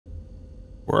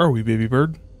Where are we, baby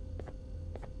bird?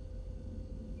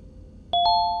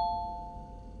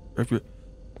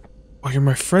 Oh, you're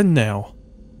my friend now.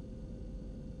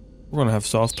 We're gonna have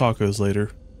sauce tacos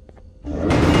later.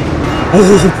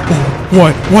 Oh,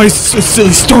 why? Why is this so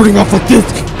silly starting off like this?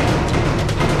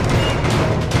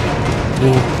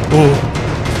 Oh.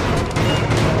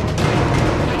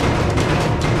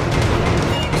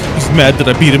 He's mad that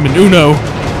I beat him in Uno.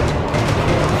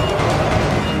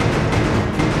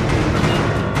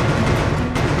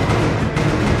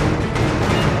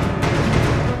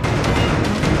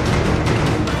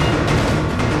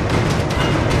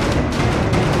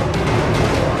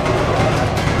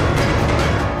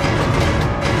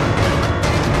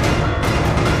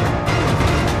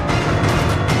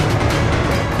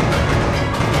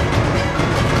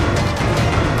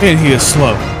 And he is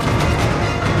slow.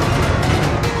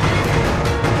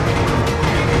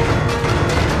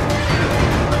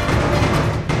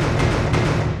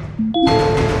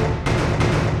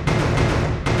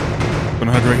 I'm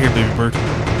gonna hide right here, baby bird.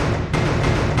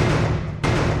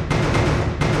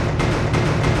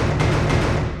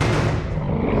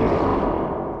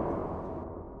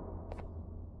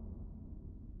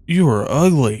 You are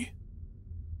ugly.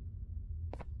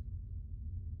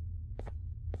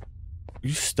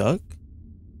 You stuck?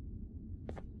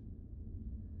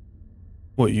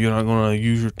 What, you're not gonna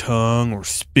use your tongue or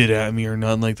spit at me or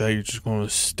nothing like that? You're just gonna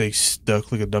stay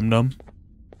stuck like a dum-dum?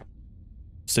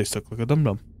 Stay stuck like a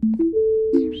dum-dum.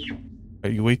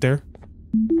 Alright, you wait there.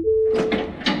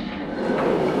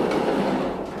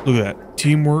 Look at that.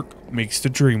 Teamwork makes the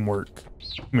dream work.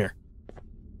 Come here.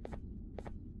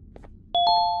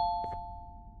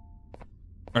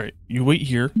 Alright, you wait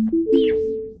here.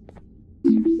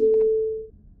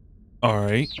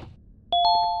 Alright.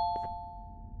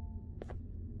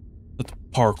 Let the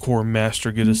parkour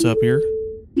master get us up here.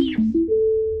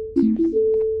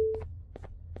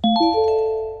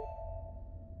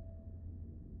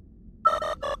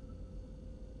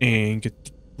 And get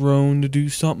the drone to do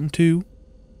something too.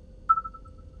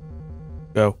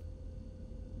 Go.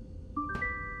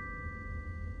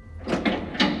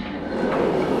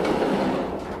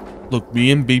 Look,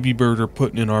 me and Baby Bird are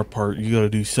putting in our part. You gotta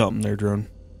do something there, drone.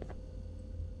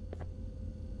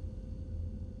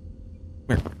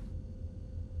 Come here.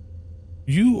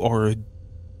 You are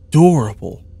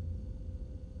adorable.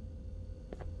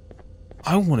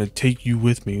 I want to take you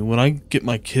with me. When I get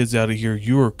my kids out of here,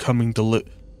 you are coming to live.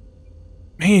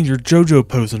 Man, you're JoJo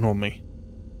posing on me.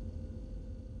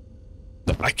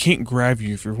 I can't grab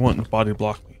you if you're wanting to body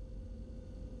block me.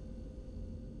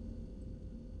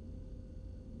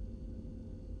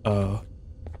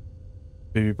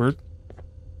 Baby bird?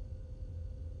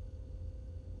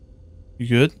 You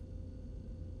good?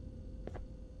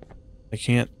 I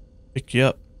can't pick you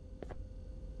up.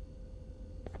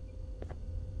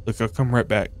 Look, I'll come right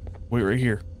back. Wait right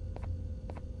here.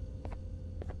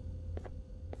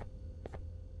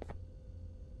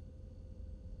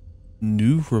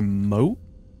 New remote?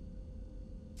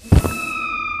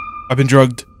 I've been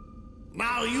drugged.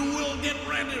 Now you will get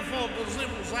ready for the zim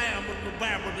zam and the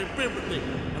babbity bibbity,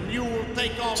 and you will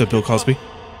take off. What's up, Bill Cosby?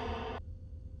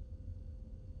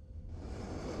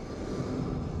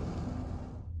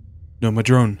 No, my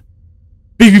drone.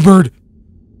 Baby bird!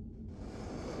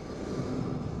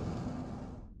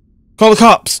 Call the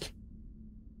cops!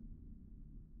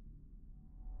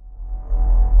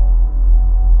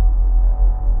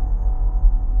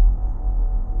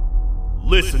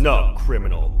 Listen up,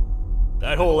 criminal.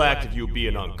 That whole act of you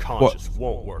being unconscious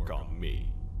won't work on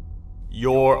me.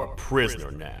 You're a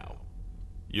prisoner now.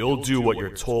 You'll do what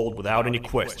you're told without any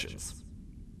questions.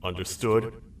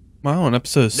 Understood? Wow, an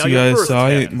episode of Now, your first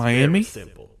CSI task is Miami? very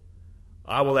simple.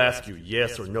 I will ask you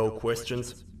yes or no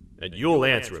questions, and you'll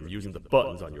answer them using the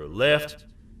buttons on your left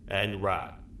and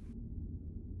right.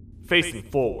 Facing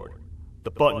forward, the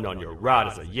button on your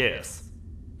right is a yes,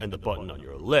 and the button on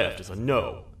your left is a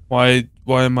no. Why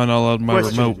am I not allowed my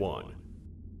Question remote? 1.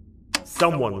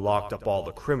 Someone locked up all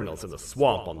the criminals in the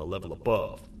swamp on the level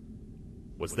above.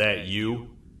 Was that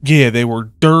you? Yeah, they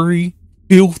were dirty,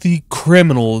 filthy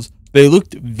criminals. They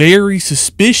looked very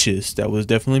suspicious. That was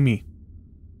definitely me.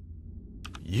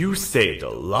 You saved a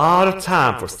lot of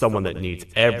time for someone that needs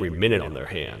every minute on their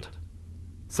hand.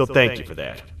 So thank you for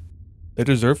that. They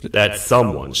deserved it. That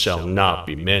someone shall not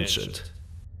be mentioned.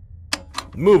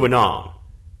 Moving on.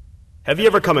 Have you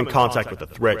ever come in contact with the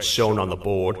threat shown on the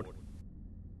board?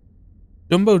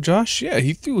 Jumbo Josh? Yeah,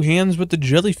 he threw hands with the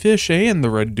jellyfish and the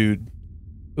red dude.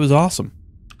 It was awesome.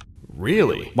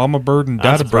 Really? Mama Bird and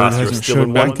I'm Dada Bird surprised you're hasn't still showed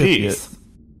in back one up yet. piece.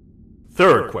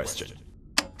 Third question.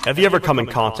 Have you ever come in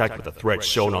contact with the threat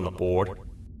shown on the board?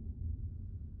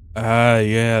 Ah,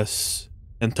 yes.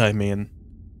 Hentai man.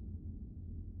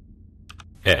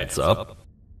 Heads up.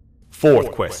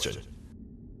 Fourth question.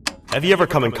 Have you ever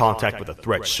come in contact with a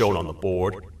threat shown on the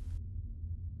board?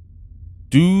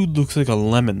 Dude looks like a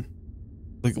lemon.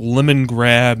 Like lemon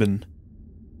grab and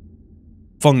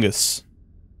fungus.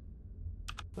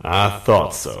 I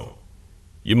thought so.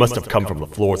 You must have come from the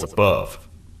floors above.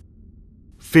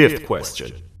 Fifth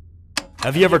question.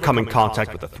 Have you ever come in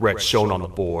contact with a threat shown on the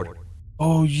board?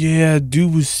 Oh yeah,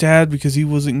 dude was sad because he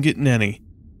wasn't getting any.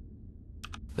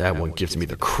 That one gives me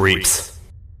the creeps.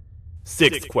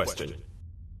 Sixth question.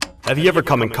 Have you ever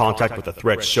come in contact with a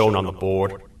threat shown on the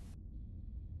board?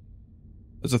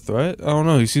 As a threat? I don't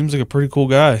know, he seems like a pretty cool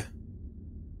guy.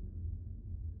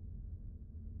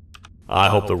 I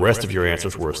hope the rest of your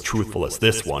answers were as truthful as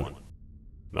this one.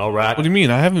 Alright. What do you mean?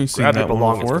 I haven't seen Grab your that one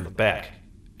belongings before. from the back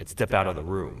and step out of the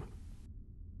room.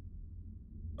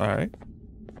 Alright.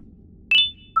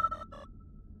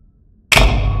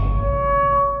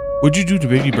 What'd you do to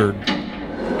Baby Bird?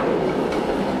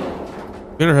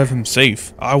 Better have him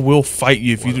safe. I will fight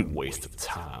you if you do. What a waste of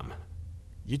time.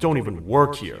 You don't even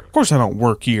work here. Of course I don't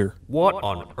work here. What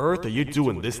on earth are you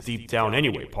doing this deep down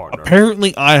anyway, partner?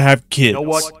 Apparently I have kids. You know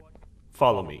what?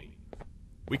 Follow me.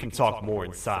 We can talk more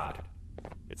inside.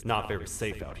 It's not very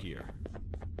safe out here.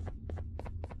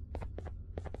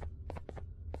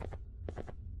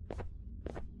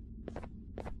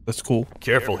 That's cool.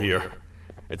 Careful here.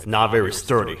 It's not very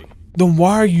sturdy. Then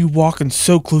why are you walking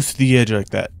so close to the edge like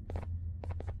that?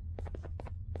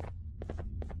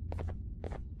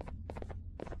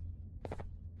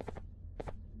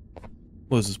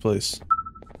 What is this place?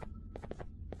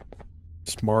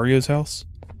 It's Mario's house?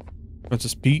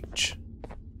 Princess Peach?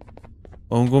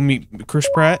 Oh, I'm gonna meet Chris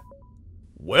Pratt?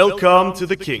 Welcome to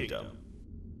the kingdom.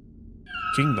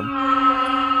 Kingdom.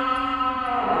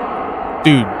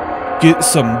 Dude, get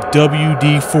some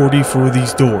WD-40 for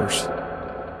these doors.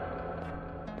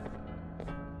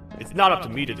 It's not up to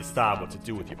me to decide what to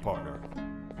do with your partner.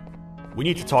 We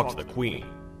need to talk to the queen.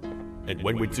 And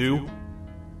when we do,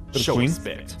 The show queen?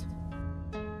 respect.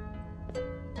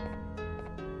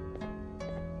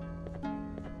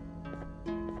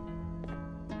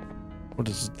 What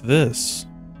is this?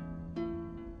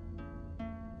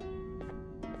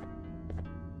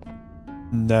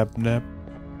 Nab.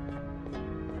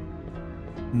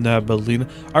 Nabalina.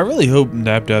 I really hope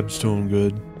Nabdab's doing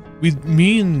good.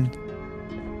 Me and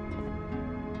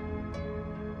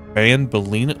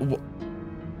BanBalina.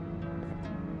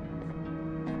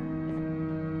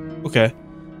 Okay.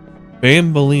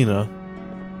 BanBalina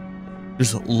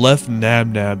just left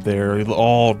Nab there,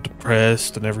 all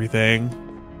depressed and everything.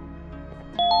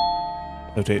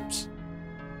 No tapes.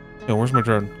 No, where's my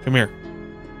drone? Come here.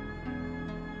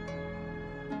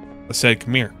 I said,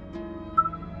 come here.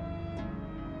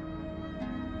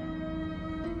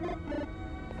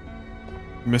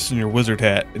 You're missing your wizard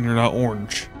hat, and you're not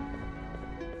orange.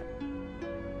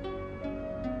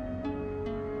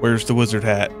 Where's the wizard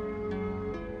hat?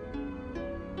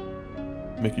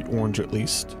 Make it orange at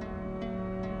least.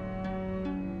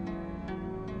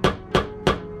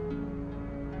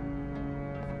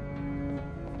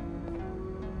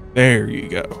 There you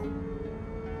go.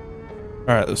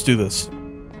 Alright, let's do this.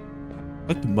 I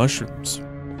like the mushrooms.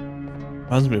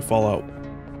 Reminds me of Fallout.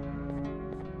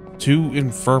 To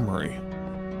infirmary.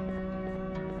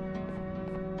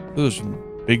 There's some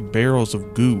big barrels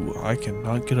of goo. I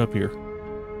cannot get up here.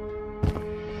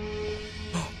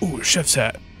 Ooh, a chef's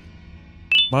hat.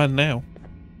 Mine now.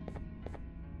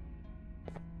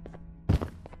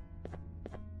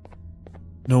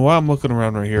 No, while I'm looking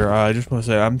around right here, I just want to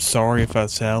say I'm sorry if I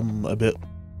sound a bit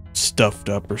stuffed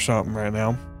up or something right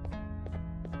now.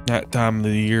 That time of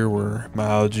the year where my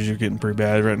allergies are getting pretty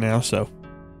bad right now, so.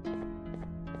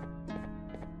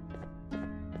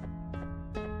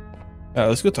 Alright,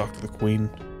 let's go talk to the queen.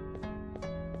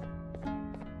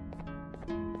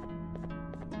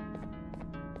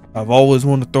 I've always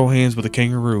wanted to throw hands with a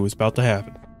kangaroo. It's about to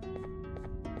happen.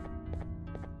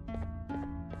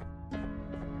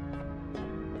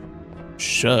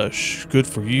 Shush. Good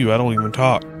for you. I don't even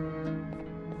talk.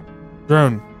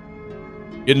 Drone.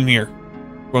 Get in here.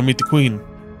 We're gonna meet the queen.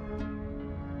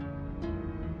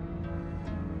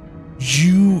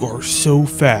 You are so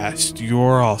fast. You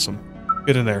are awesome.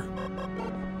 Get in there.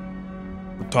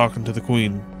 I'm talking to the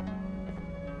queen.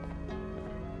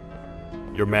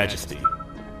 Your Majesty,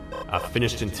 I've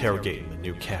finished interrogating the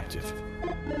new captive.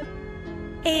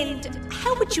 And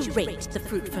how would you rate the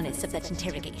fruitfulness of that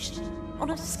interrogation? On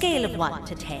a scale of 1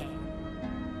 to 10?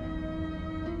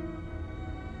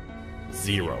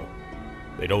 0.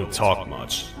 They don't talk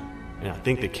much, and I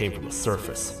think they came from the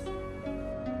surface.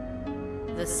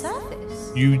 The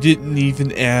surface? You didn't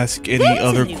even ask any There's a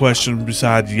other new question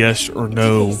besides yes or Did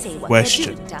no they say what they're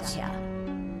question. doing down here?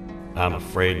 I'm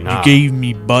afraid You not. gave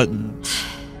me buttons.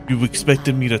 You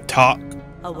expected me to talk?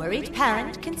 A worried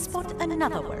parent can spot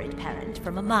another worried parent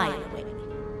from a mile away.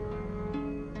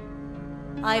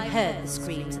 I've heard the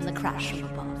screams in the crash room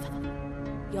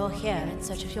above. You're here in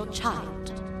search of your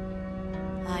child.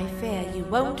 I fear you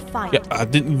won't find Yeah, it. I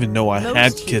didn't even know I Most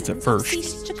had kids at humans have first.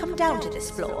 ceased to come down to this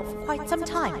floor for quite some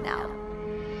time now.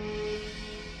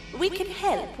 We can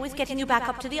help with getting you back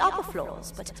up to the upper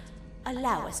floors, but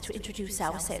allow us to introduce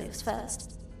ourselves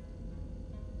first.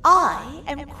 I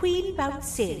am Queen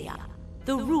Bouncelia,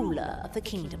 the ruler of the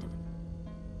kingdom.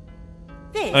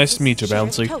 This Nice to meet you, is Sheriff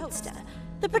Bouncy. Toadster,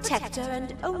 the protector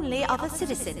and only other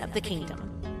citizen of the kingdom.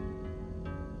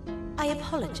 I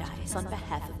apologize on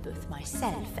behalf of both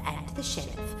myself and the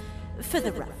sheriff for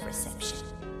the rough reception.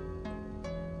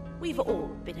 We've all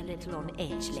been a little on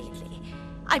edge lately.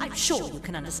 I'm sure you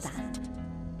can understand.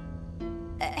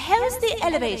 How's the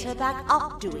elevator back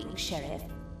up doing, Sheriff?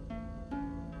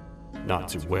 Not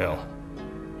too well.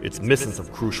 It's missing some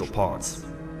crucial parts.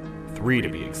 3 to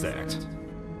be exact.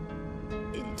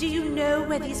 Do you know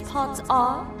where these parts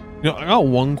are? You know, I got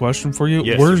one question for you.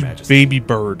 Yes, Where's Your Majesty. Baby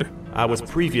Bird? I was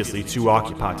previously too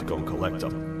occupied to go and collect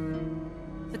them.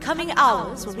 The coming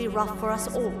hours will be rough for us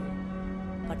all.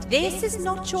 But this is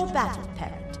not your battle,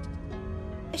 parent.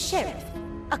 Sheriff,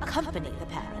 accompany the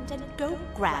parent and go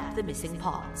grab the missing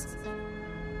parts.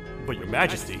 But Your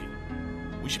Majesty,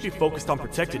 we should be focused on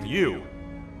protecting you.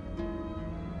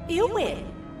 You will,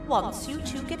 once you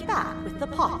two get back with the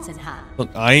parts in hand. Look,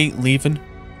 I ain't leaving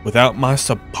without my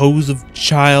supposed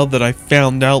child that I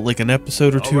found out like an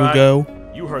episode or two All right,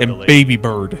 ago. you heard the And lady. Baby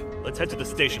Bird. Let's head to the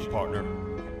station, partner.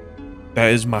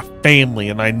 That is my family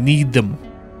and I need them.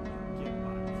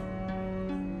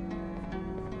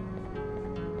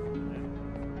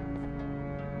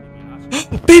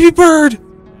 Baby Bird!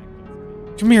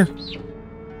 Come here.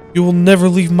 You will never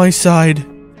leave my side.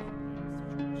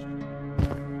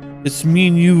 It's me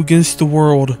and you against the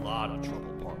world. A lot of trouble,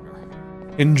 partner.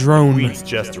 And Drone. Queen's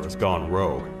Jester has gone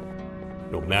rogue.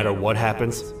 No matter what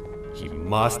happens, he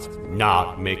must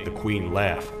not make the Queen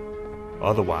laugh.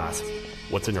 Otherwise,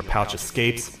 what's in her pouch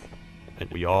escapes, and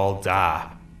we all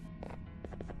die.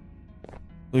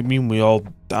 What do you mean we all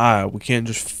die? We can't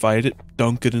just fight it,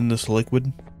 dunk it in this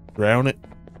liquid, drown it?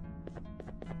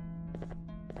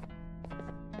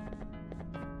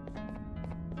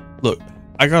 Look,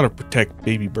 I gotta protect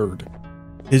Baby Bird.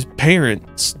 His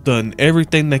parents done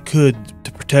everything they could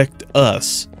to protect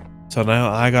us, so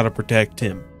now I gotta protect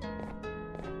him.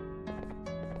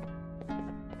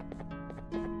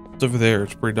 It's over there,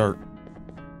 it's pretty dark.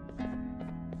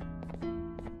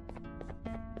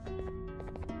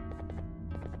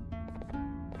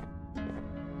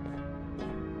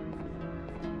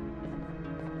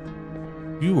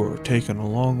 You are taking a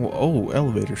long oh,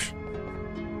 elevators.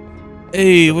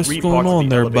 Hey, what's 3 going parts of on the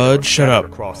there, elevator bud? are Shut scattered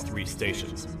up. across 3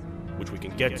 stations, which we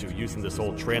can get to using this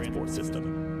old transport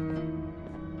system.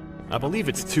 I believe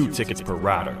it's 2 tickets per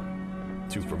rider.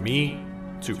 2 for me,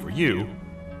 2 for you,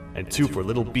 and 2 for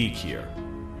little Beak here.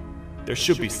 There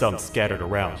should be some scattered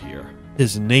around here.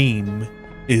 His name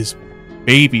is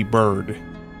Baby Bird.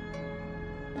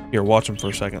 Here, watch him for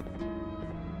a second.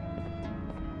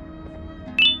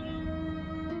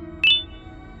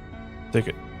 Take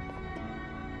it.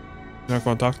 You not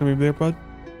gonna talk to me there, bud?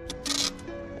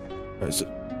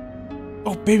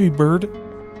 Oh, Baby Bird.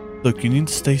 Look, you need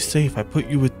to stay safe. I put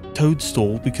you with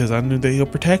Toadstool because I knew that he'll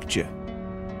protect you.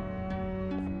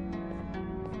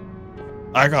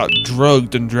 I got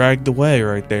drugged and dragged away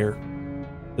right there.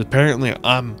 Apparently,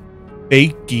 I'm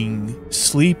faking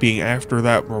sleeping after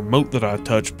that remote that I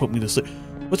touched put me to sleep.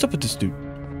 What's up with this dude?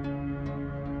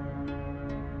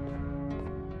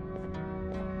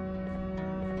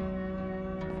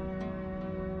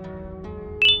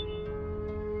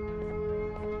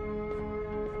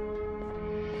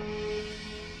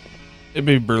 Hey,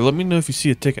 Baby Bird, let me know if you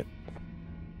see a ticket.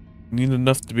 We need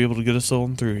enough to be able to get us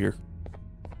on through here.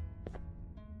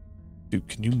 Dude,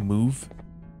 can you move?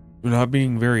 You're not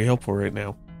being very helpful right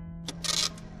now.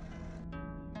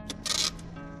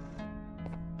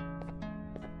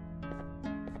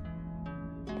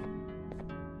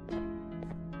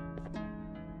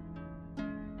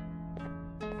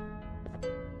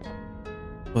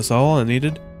 Was that all I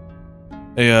needed?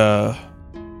 Hey,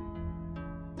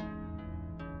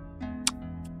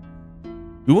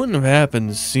 you wouldn't have happened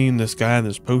to seeing this guy in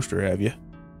this poster, have you?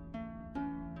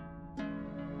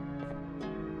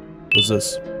 What's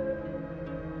this?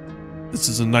 This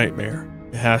is a nightmare.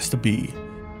 It has to be.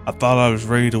 I thought I was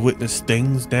ready to witness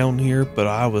things down here, but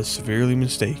I was severely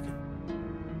mistaken.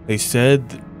 They said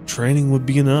that training would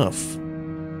be enough.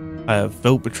 I have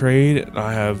felt betrayed and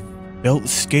I have felt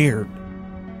scared,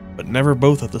 but never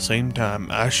both at the same time.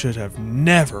 I should have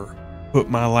never put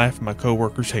my life in my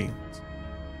co-workers' hands.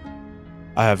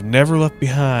 I have never left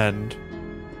behind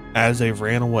as they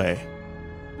ran away.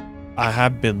 I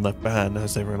have been left behind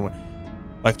as they ran away,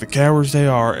 like the cowards they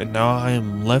are, and now I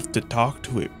am left to talk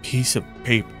to a piece of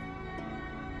paper.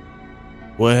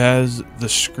 What has the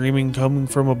screaming coming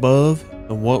from above,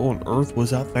 and what on earth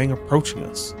was that thing approaching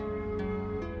us?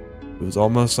 It was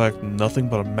almost like nothing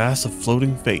but a massive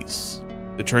floating face.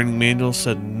 The training manual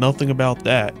said nothing about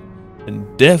that,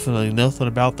 and definitely nothing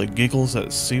about the giggles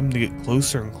that seemed to get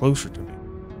closer and closer to me.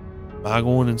 Am I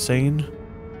going insane?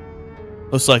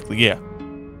 Most likely, yeah.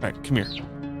 Alright, come here.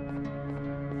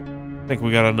 I think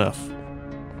we got enough.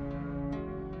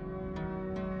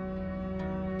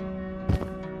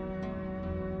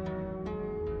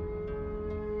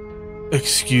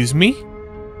 Excuse me?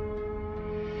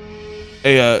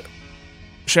 Hey,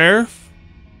 Sheriff?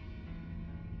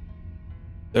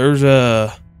 There's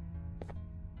a...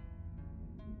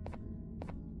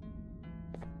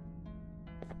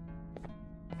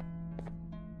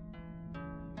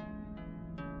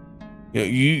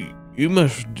 You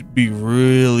must be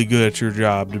really good at your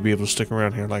job to be able to stick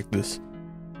around here like this.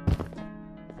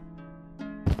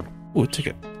 Ooh, a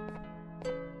ticket.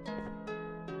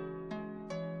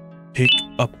 Pick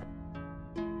up.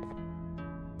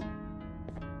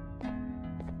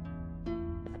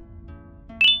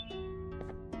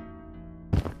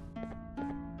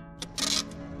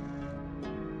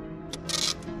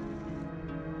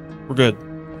 We're good.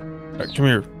 Alright, come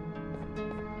here.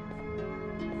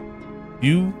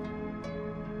 You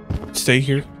stay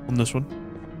here on this one.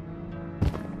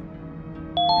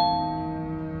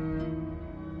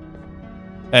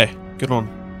 Hey, get on.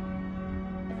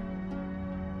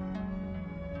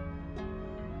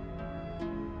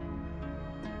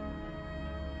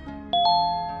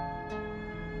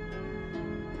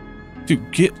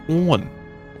 Dude, get on.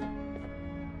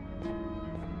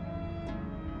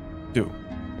 Dude,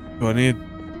 do I need...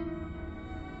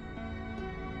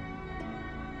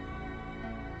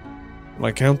 When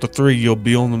I count to 3, you'll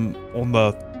be on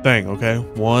the thing, okay?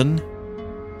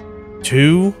 1,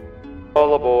 2,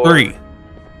 All aboard. 3.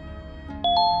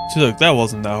 See, look, that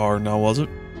wasn't that hard now, was it?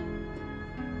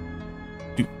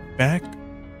 Dude, back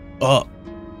up.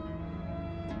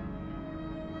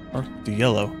 Mark the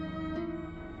yellow.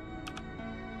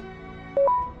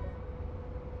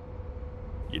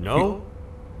 You know,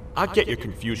 I get your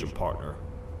confusion, partner.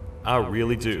 I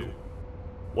really do.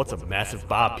 What's a massive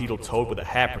bipedal toad with a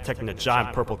hat protecting a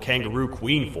giant purple kangaroo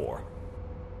queen for?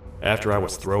 After I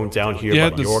was thrown down here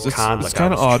by your kind like I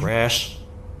was odd. trash,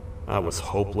 I was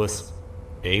hopeless,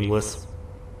 aimless,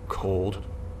 cold,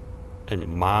 and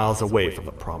miles away from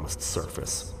the promised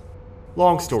surface.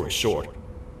 Long story short,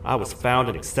 I was found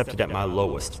and accepted at my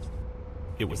lowest.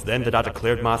 It was then that I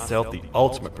declared myself the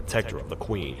ultimate protector of the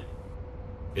queen.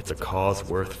 It's a cause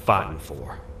worth fighting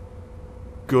for.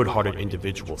 Good-hearted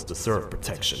individuals deserve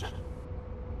protection.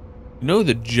 You know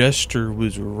the jester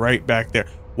was right back there.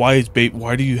 Why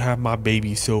do you have my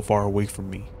baby so far away from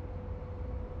me?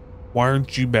 Why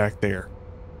aren't you back there?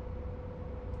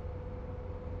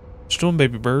 Still,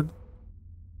 baby bird.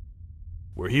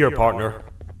 We're here, partner.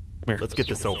 Come here. Let's get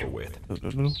this over with.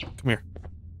 No. Come here.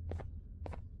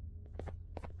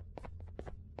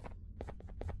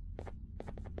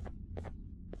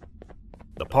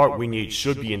 The part we need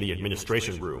should be in the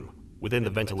administration room, within the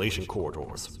ventilation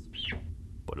corridors.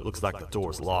 But it looks like the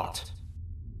door's locked.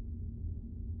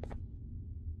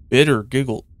 Bitter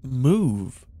giggle.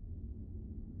 Move.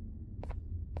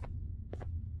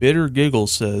 Bitter giggle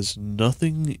says,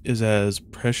 nothing is as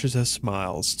precious as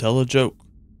smiles. Tell a joke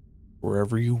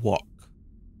wherever you walk.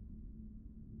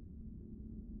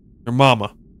 Your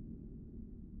mama.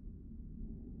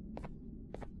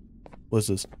 What's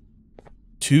this?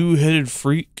 Two-headed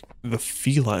freak, the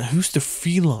feline. Who's the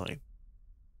feline?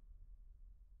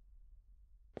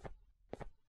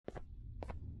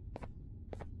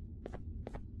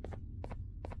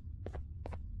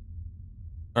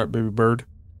 Alright, baby bird.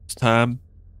 It's time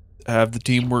to have the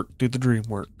teamwork do the dream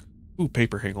work. Ooh,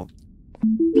 paper, hang on.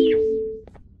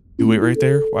 You wait right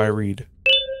there while I read.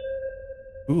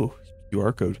 Ooh,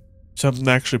 QR code. Something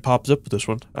actually pops up with this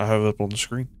one. I have it up on the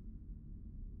screen.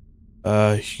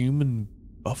 Human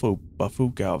Buffo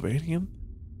Galvanium?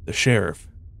 The sheriff.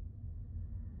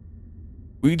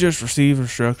 We just received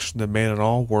instruction to man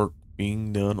all work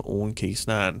being done on case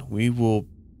 9. We will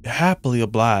happily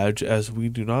oblige, as we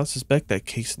do not suspect that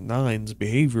Case 9's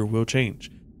behavior will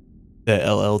change. The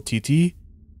LLTT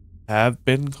have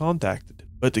been contacted,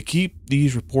 but to keep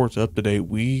these reports up to date,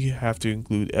 we have to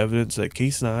include evidence that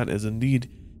Case 9 is indeed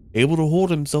able to hold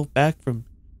himself back from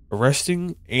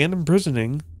arresting and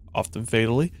imprisoning, often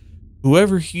fatally,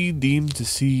 whoever he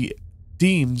deems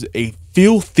a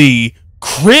filthy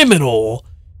criminal.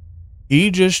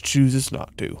 He just chooses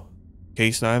not to.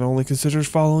 Case 9 only considers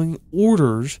following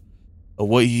orders of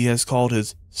what he has called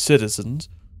his citizens.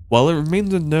 While it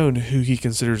remains unknown who he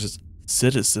considers his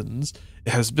citizens,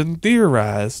 it has been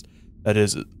theorized that it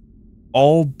is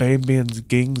all BanBan's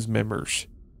gang's members.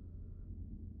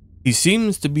 He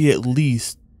seems to be at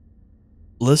least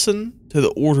listen to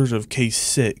the orders of Case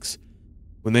 6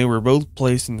 when they were both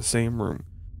placed in the same room.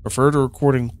 Refer to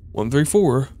recording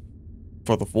 134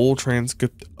 for the full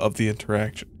transcript of the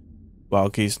interaction. While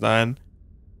Case 9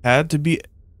 had to be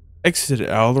exited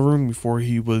out of the room before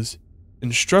he was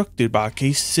instructed by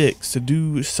Case 6 to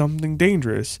do something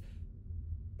dangerous,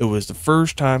 it was the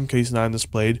first time Case 9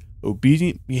 displayed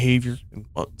obedient behavior in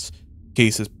months.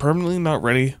 Case is permanently not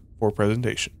ready for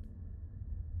presentation.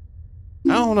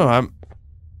 I don't know.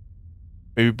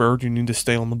 Baby bird, you need to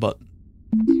stay on the button.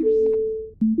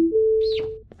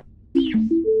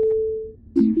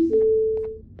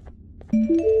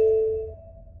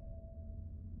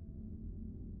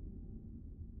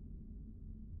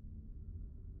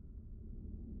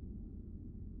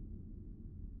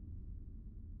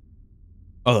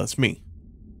 Oh, that's me.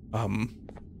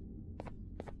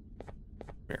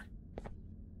 Here.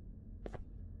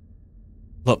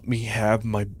 Let me have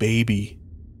my baby.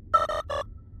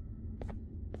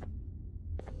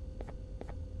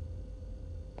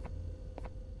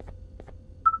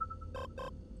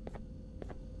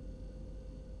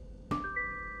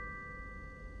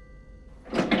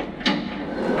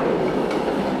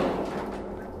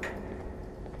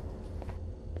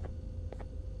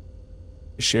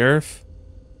 Sheriff?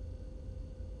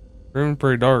 Room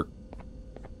pretty dark.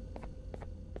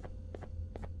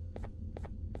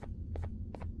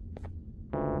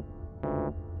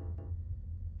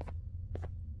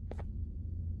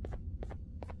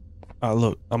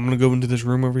 Look, I'm gonna go into this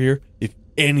room over here. If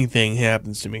anything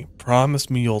happens to me, promise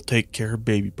me you'll take care of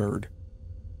baby bird.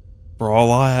 For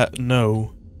all I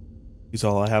know, he's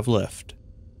all I have left.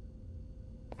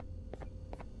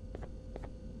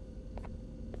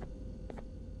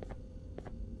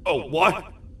 Oh,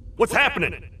 what? What's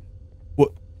happening?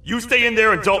 What? You stay in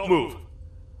there and don't move.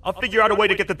 I'll figure out a way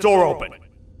to get the door open.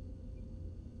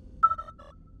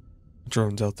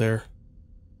 Drone's out there.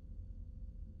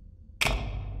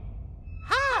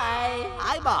 Hi,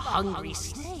 I'm a hungry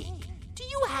snake. Do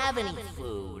you have any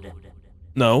food?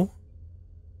 No.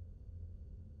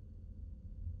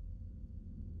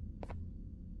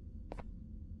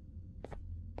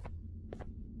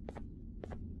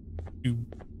 You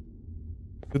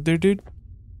good there, dude?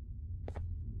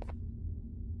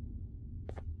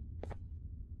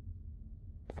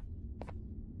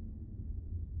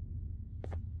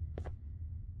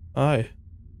 Hi.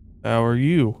 How are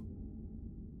you?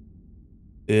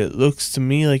 It looks to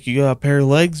me like you got a pair of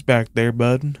legs back there,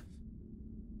 bud.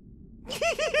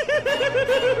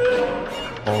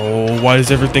 Oh, why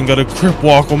does everything got a crip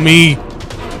walk on me?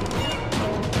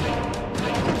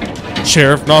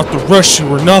 Sheriff, not to rush you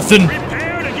or nothing.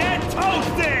 Prepare to get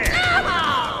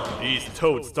toasted! These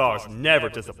toad stars never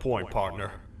disappoint,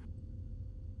 partner.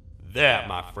 That,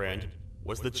 my friend,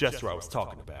 was the gesture I was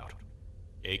talking about.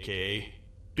 AKA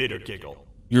Bitter Giggle.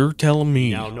 You're telling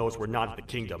me Now knows we're not at the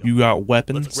kingdom. you got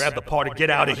weapons? Let's grab the part and get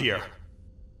out of here.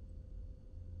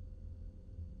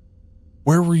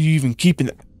 Where were you even keeping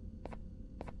that?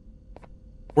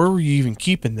 Where were you even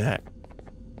keeping that?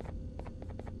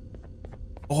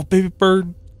 Oh, baby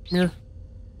bird, come here.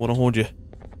 Wanna hold you?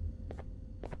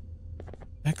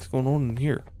 What the heck's going on in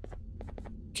here?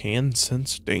 Can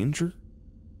sense danger?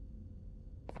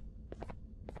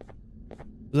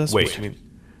 That's Wait. what you mean.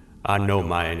 I know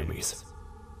my enemies.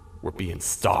 We're being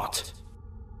stalked.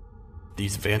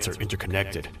 These vents are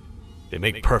interconnected. They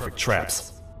make perfect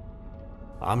traps.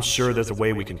 I'm sure there's a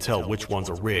way we can tell which ones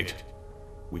are rigged.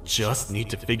 We just need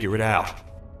to figure it out.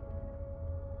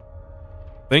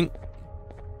 Think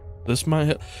this might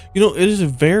help. You know, it is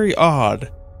very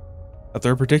odd that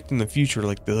they're predicting the future.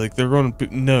 Like they're going to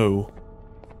know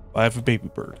I have a baby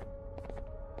bird.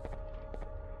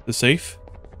 The safe?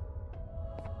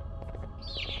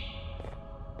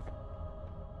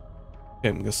 Okay,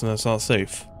 I'm guessing that's not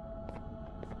safe.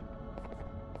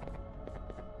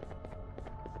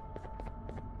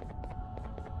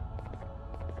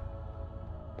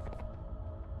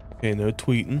 Okay, no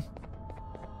tweeting.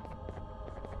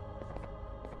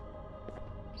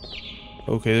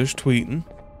 Okay, there's tweeting.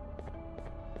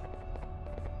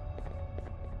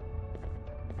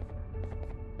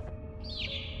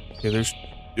 Okay, there's...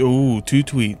 Oh, 2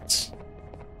 tweets.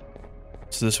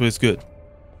 So this way's good.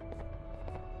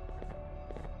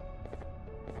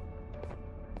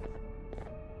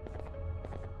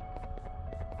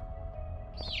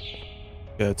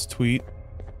 Yeah, it's tweet.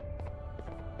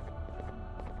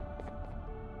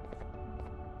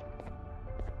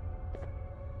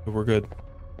 We're good.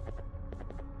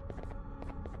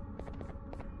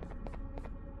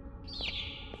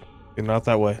 Okay, not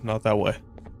that way. Not that way.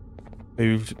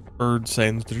 Maybe birds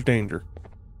saying that there's danger.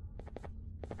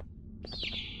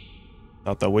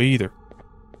 Not that way either.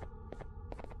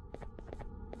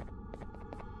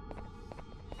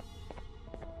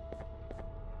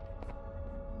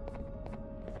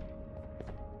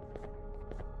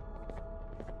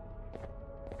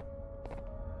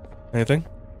 Anything?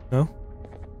 No?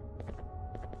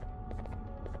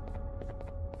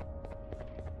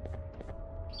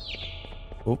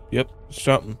 Oh, yep,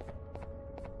 something.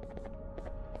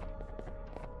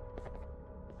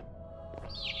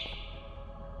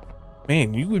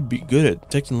 Man, you would be good at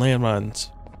taking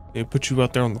landmines. They put you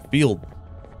out there on the field.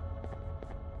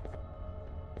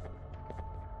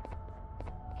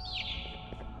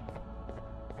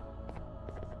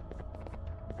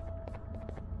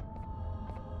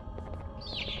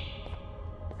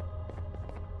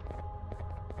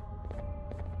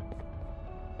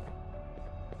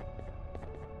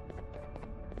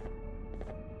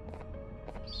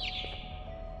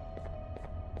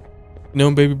 You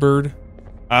know, baby bird,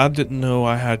 I didn't know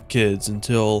I had kids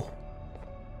until,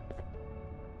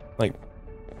 like,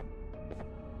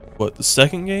 what, the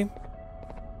second game?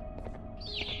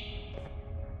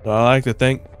 But I like to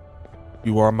think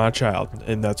you are my child,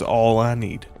 and that's all I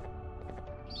need.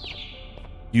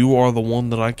 You are the one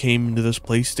that I came into this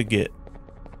place to get.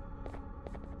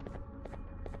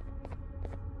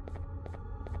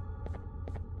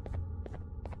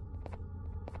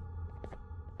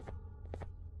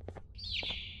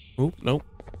 Oh, nope.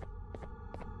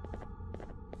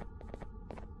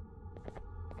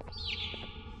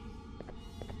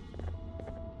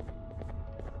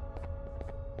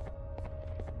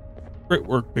 Great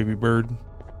work, baby bird.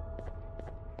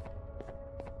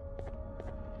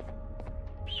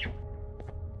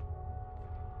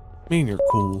 mean you're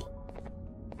cool.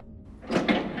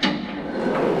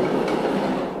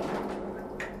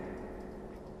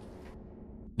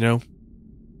 You know,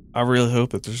 I really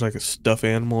hope that there's like a stuffed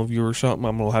animal of you or something.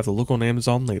 I'm gonna have to look on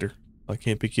Amazon later. I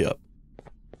can't pick you up.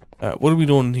 What are we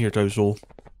doing here, Toadstool?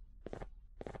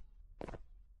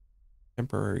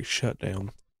 Temporary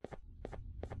shutdown.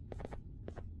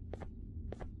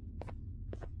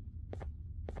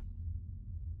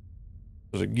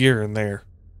 There's a gear in there.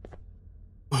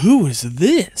 Who is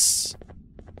this?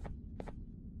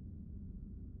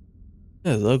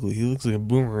 That's ugly. He looks like a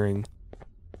boomerang.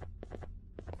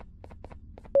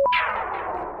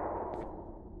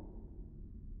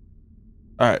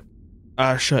 Alright.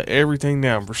 I shut everything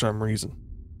down for some reason.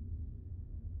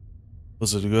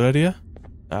 Was it a good idea?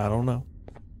 I don't know.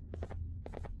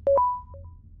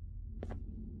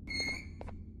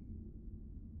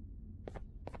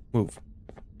 Move.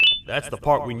 That's the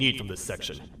part we need from this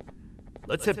section.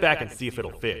 Let's head back and see if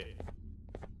it'll fit.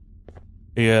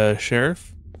 Hey,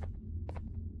 Sheriff?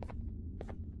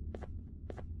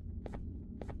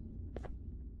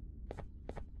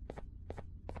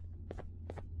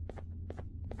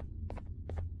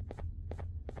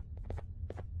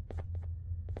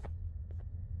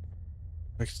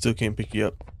 I still can't pick you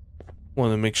up.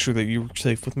 Wanted to make sure that you were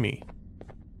safe with me.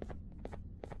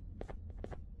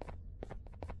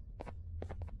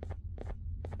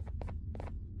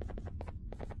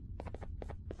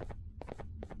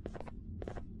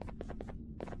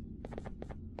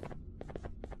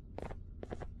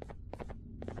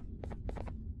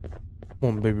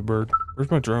 Come on, baby bird.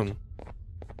 Where's my drone?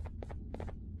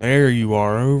 There you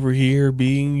are, over here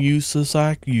being useless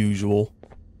like usual.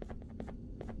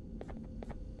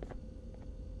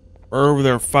 We're over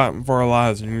there fighting for our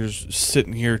lives and you're just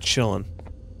sitting here chilling.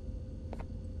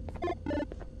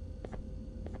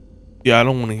 Yeah, I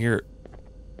don't want to hear it.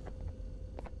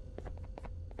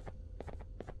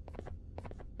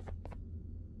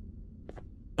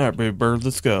 Alright, baby bird,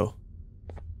 let's go.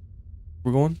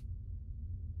 We're going?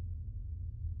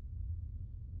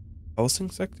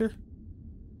 Housing sector?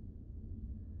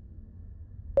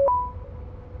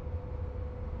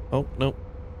 Oh, nope.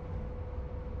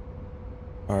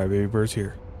 Alright, baby bird's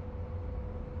here.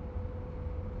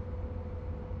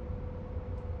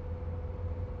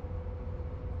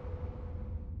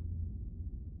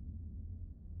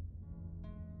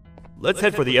 Let's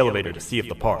head for the elevator to see if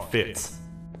the part fits.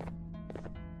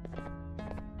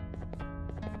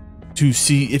 To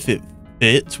see if it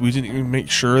fits? We didn't even make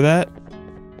sure of that?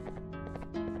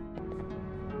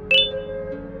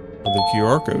 The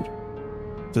QR code.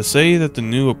 To say that the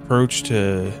new approach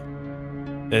to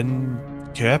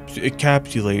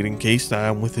encapsulating Case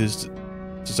 9 with his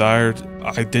desired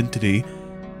identity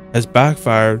has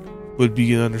backfired would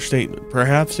be an understatement.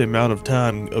 Perhaps the amount of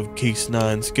time of Case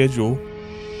 9's schedule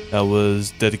that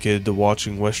was dedicated to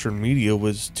watching Western media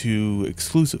was too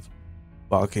exclusive.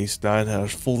 While Case 9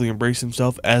 has fully embraced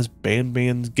himself as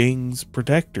BanBan's gang's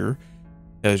protector,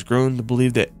 he has grown to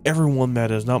believe that everyone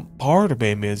that is not part of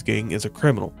BanBan's gang is a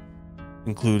criminal,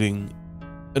 including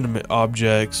inanimate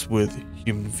objects with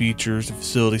human features, the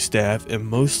facility staff, and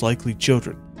most likely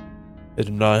children. It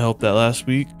did not help that last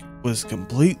week was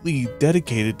completely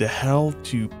dedicated to how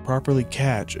to properly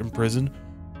catch, imprison,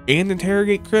 and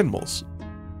interrogate criminals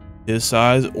his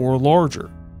size or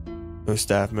larger. No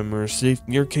staff member is safe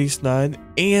near Case 9,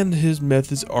 and his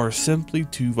methods are simply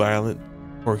too violent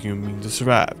for a human being to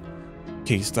survive.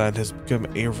 Case 9 has become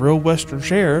a real Western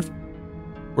sheriff,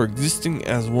 where existing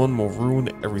as one will ruin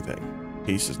everything.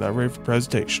 Case is not ready for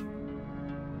presentation.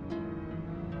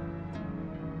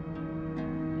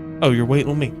 Oh, you're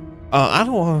waiting on me. I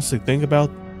don't honestly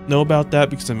know about that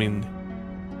because, I mean,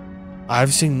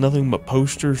 I've seen nothing but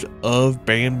posters of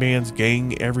BanBan's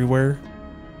gang everywhere.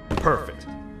 Perfect.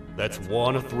 That's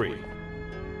 1 of 3.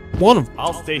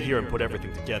 I'll stay here and put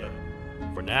everything together.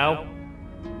 For now,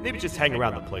 maybe just hang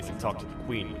around the place and talk to the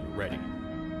Queen when you're ready.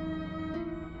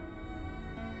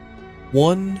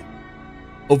 1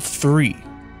 of 3.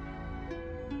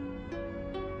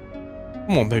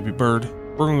 Come on, baby bird.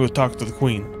 We're gonna go talk to the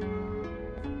Queen.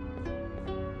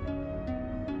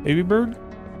 Baby bird?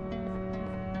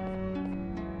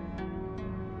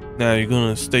 Now you're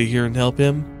gonna stay here and help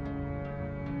him?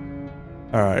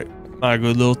 Alright, my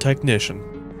good little technician.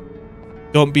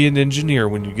 Don't be an engineer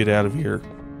when you get out of here.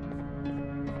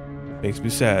 Makes me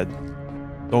sad.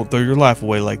 Don't throw your life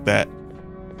away like that.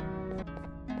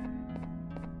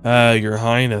 Your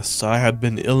Highness, I have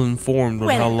been ill-informed on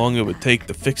how long it would take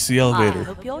to fix the elevator. I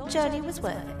hope your journey was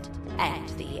worth it, and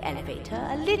the elevator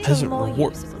a little more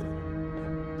usable.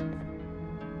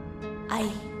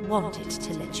 I wanted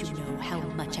to let you know how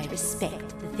much I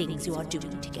respect the things you are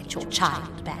doing to get your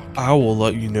child back. I will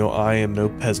let you know I am no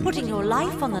peasant. Putting your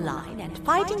life on the line and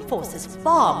fighting forces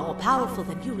far more powerful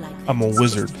than you like. I'm a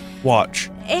wizard.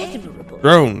 Watch. Admirable.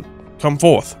 Drone, come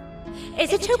forth.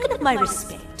 As a token of my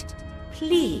respect,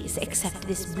 please accept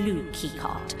this blue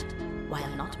keycard. While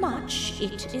not much,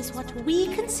 it is what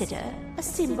we consider a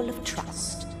symbol of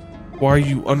trust. Why are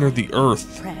you under the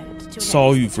earth? Proud to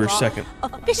Saw you announce for a that you are second.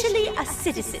 Officially a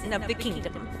citizen of the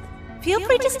kingdom. Feel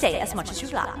free to stay as much as you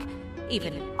like,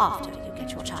 even after you get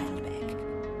your child back.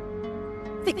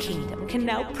 The kingdom can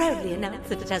now proudly announce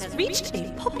that it has reached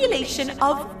a population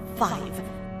of 5.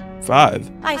 5?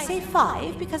 I say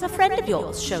 5 because a friend of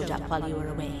yours showed up while you were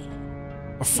away.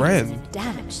 A friend? He was in a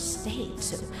damaged state,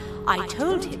 so I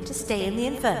told him to stay in the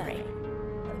infirmary.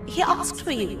 He asked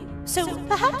for you, so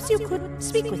perhaps you could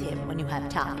speak with him when you have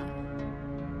time.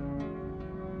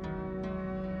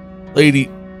 Lady.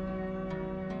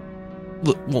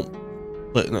 Look, no.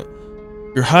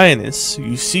 Your Highness,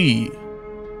 you see.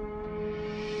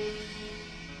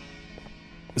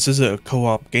 This is a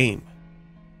co-op game.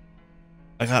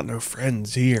 I got no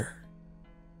friends here.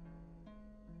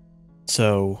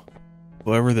 So,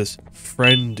 whoever this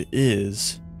friend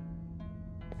is.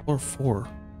 Or for.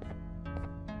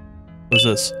 What's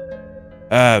this?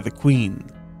 The Queen.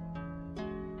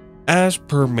 As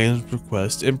per man's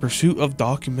request, in pursuit of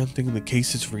documenting the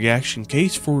case's reaction,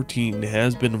 Case 14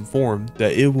 has been informed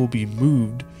that it will be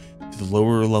moved to the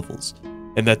lower levels,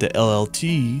 and that the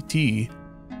LLTT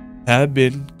have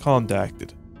been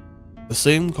contacted. The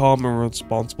same calm and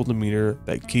responsible demeanor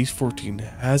that Case 14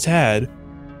 has had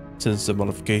since the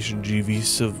modification GV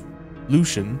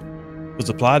solution was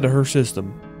applied to her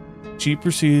system. She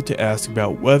proceeded to ask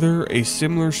about whether a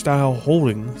similar style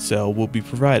holding cell will be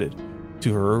provided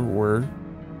to her where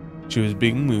she was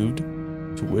being moved,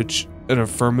 to which an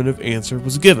affirmative answer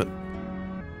was given.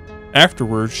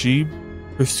 Afterwards, she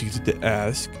proceeded to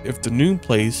ask if the new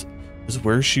place is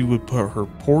where she would put her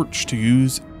porch to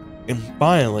use, and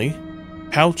finally,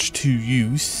 pouch to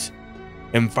use,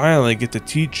 and finally get to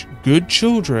teach good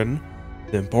children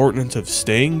the importance of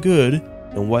staying good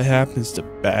and what happens to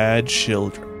bad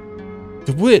children.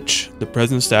 To which the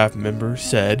present staff member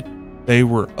said they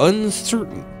were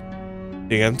uncertain.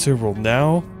 The answer will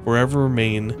now forever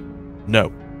remain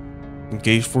no. And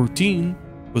Case 14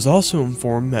 was also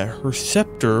informed that her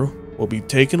scepter will be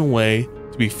taken away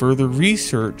to be further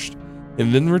researched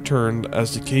and then returned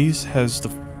as the case has the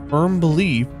firm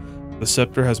belief the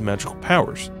scepter has magical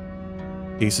powers.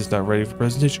 Case is not ready for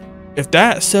presentation. If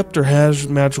that scepter has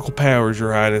magical powers,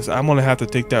 Your Highness, I'm going to have to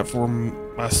take that for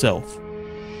myself.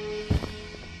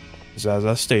 Because as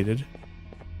I stated,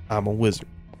 I'm a wizard.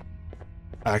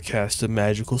 I cast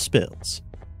magical spells.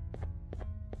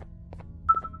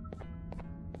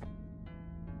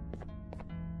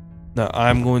 Now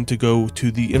I'm going to go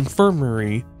to the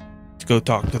infirmary to go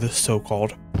talk to this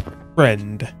so-called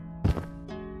friend.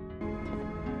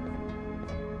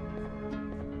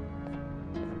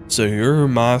 So you're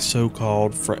my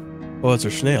so-called friend. Oh, it's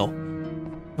a snail.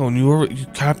 Oh, and you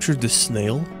captured the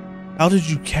snail? How did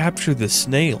you capture the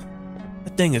snail?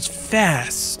 That thing is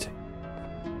fast.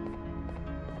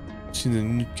 See,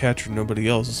 then you capture nobody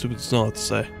else. Let's see what the snail has to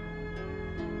say.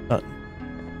 Nothing.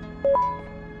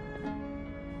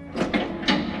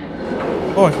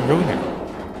 Oh, I can go in here.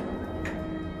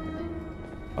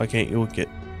 Why can't you look it?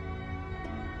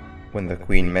 When the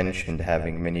Queen mentioned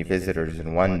having many visitors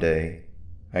in one day,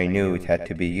 I knew it had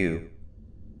to be you.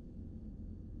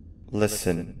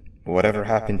 Listen, whatever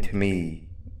happened to me,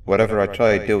 whatever I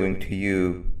tried doing to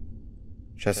you,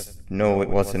 just know it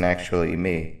wasn't actually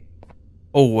me.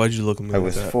 Oh, why'd you look at me I like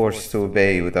was that? forced to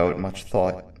obey without much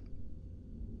thought.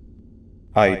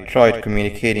 I tried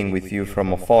communicating with you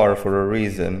from afar for a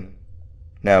reason.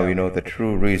 Now you know the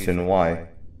true reason why.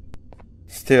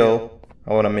 Still,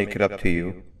 I want to make it up to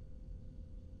you.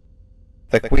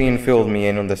 The Queen filled me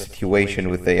in on the situation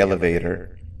with the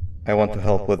elevator. I want to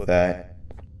help with that.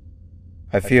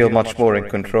 I feel much more in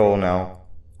control now.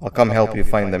 I'll come help you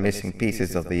find the missing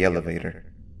pieces of the elevator.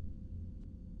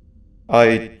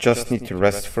 I just need to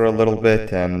rest for a little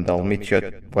bit and I'll meet you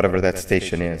at whatever that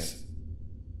station is.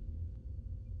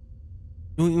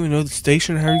 You don't even know the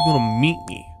station? How are you gonna meet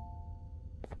me?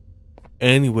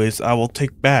 Anyways, I will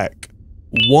take back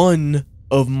one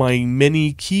of my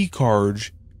many key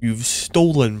cards you've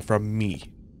stolen from me.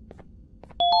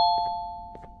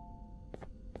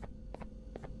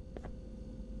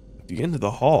 At the end of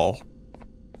the hall.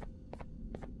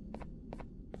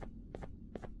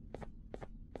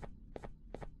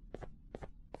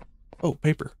 Oh,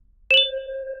 paper.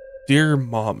 Dear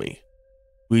Mommy,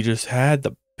 we just had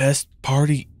the best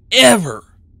party ever.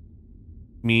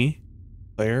 Me,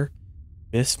 Claire,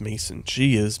 Miss Mason,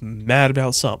 she is mad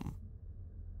about something.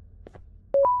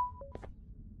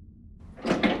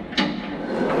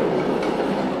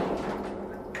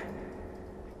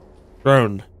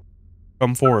 Drone,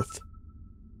 come forth.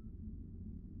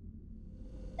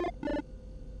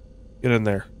 Get in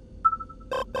there.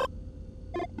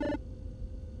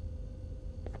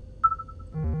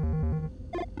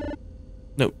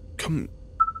 No, come.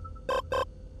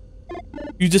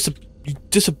 You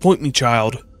disappoint me,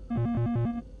 child.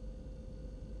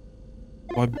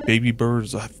 My baby bird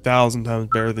is 1,000 times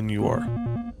better than you are.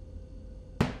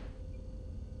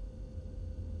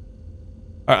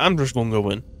 Alright, I'm just gonna go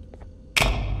in.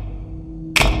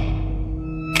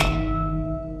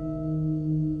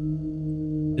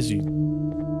 Is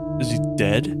he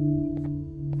dead?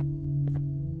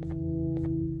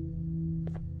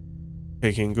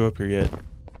 Okay, can't go up here yet.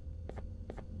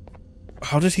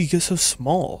 How did he get so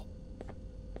small?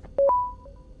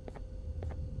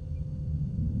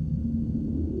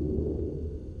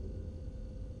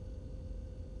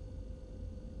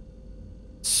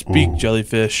 Speak, Oh,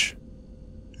 jellyfish.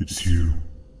 it's you.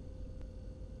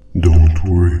 Don't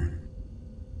worry.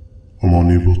 I'm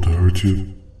unable to hurt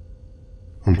you.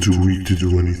 I'm too weak to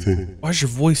do anything. Why is your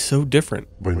voice so different?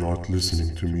 By not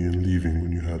listening to me and leaving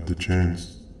when you had the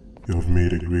chance, you have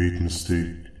made a great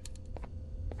mistake.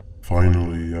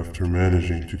 Finally, after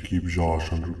managing to keep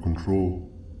Josh under control,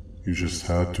 you just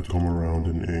had to come around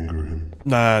and anger him.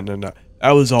 Nah.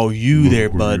 That was all you Look there,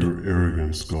 where bud. your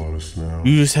arrogance got us now.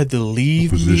 You just had to A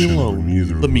leave me position where alone.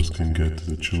 neither Let of me. us can get to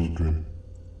the children.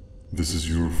 This is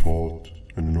your fault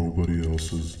and nobody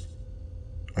else's.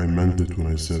 I meant it when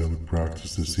I said I would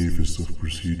practice the safest of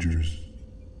procedures.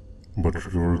 But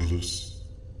regardless,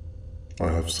 I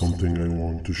have something I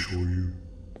want to show you.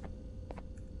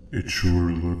 It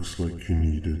sure looks like you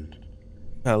need it.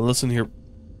 Now listen here.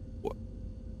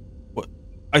 What?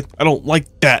 I don't like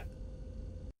that.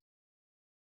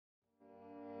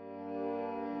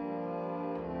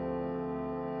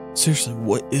 Seriously,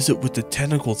 what is it with the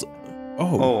tentacles?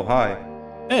 Oh. Oh, hi.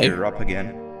 Hey. You're up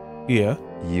again. Yeah.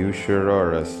 You sure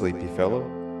are a sleepy fellow.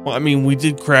 Well, I mean, we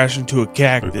did crash into a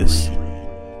cactus.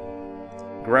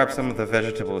 Grab some of the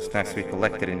vegetable snacks we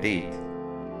collected and eat.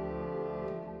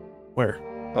 Where?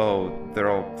 Oh,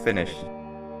 they're all finished.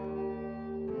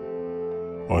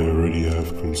 I already have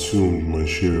consumed my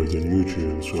share of the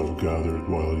nutrients I've gathered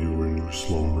while you were in your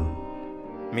slumber.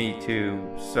 Me too.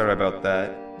 Sorry about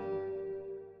that.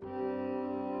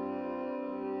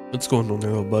 What's going on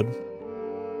there, little bud?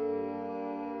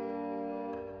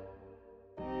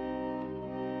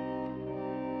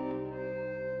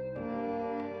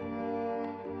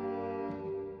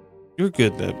 You're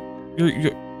good, Nab.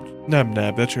 You're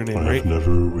Nab. That's your name, I right? have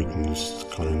never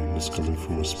witnessed kindness coming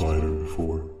from a spider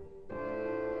before.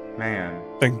 Man,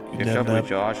 Thank you, if Nab. Double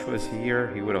Josh was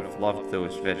here, he would have loved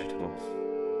those vegetables.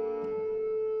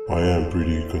 I am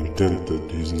pretty content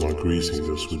that he's not gracing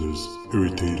us with his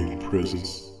irritating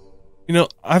presence. You know,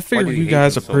 I figure do you you hate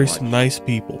guys him are so pretty much? nice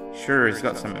people. Sure, he's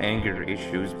got some anger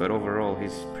issues, but overall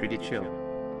he's pretty chill.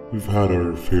 We've had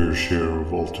our fair share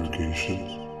of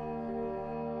altercations.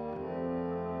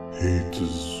 Hate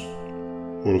is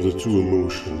one of the two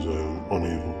emotions I am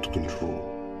unable to control.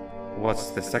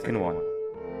 What's the second one?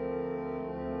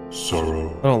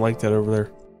 Sorrow. I don't like that over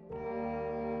there.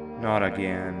 Not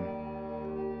again.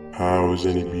 How is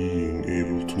any being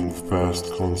able to move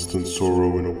past constant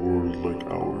sorrow in a world like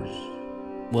ours?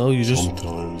 Well, you just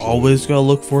Sometimes always gotta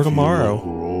look for I feel tomorrow. like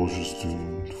we're all just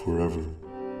doomed forever.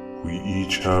 We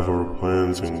each have our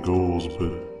plans and goals,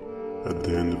 but at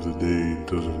the end of the day, it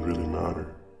doesn't really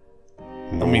matter.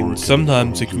 I mean,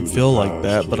 sometimes it can feel like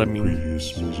that, but I mean,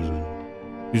 previous misery.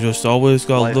 you just always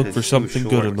gotta Life look is for too something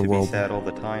good short in the to be world. sad all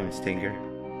the time, Stinger.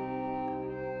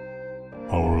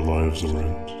 Our lives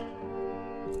aren't.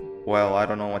 Well, I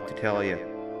don't know what to tell you.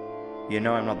 You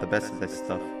know I'm not the best at this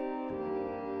stuff.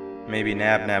 Maybe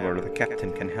Nab or the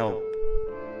captain can help.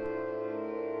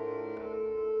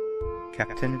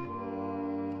 Captain?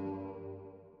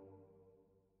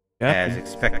 As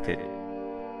expected.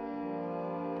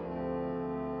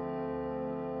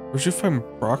 Where'd you find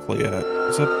broccoli at?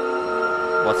 Is that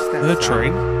What's that? a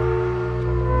train?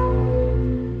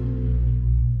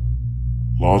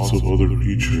 Lots of other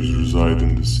creatures reside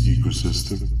in this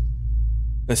ecosystem.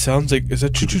 That sounds like, is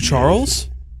that Choo Choo Charles?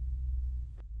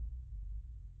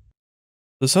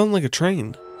 That sounds like a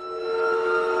train.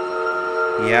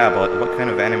 Yeah, but what kind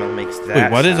of animal makes that?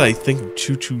 Wait, why did sound? I think of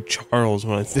Choo Choo Charles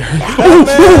when I think?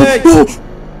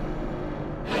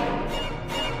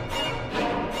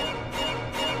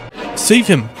 Save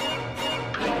him!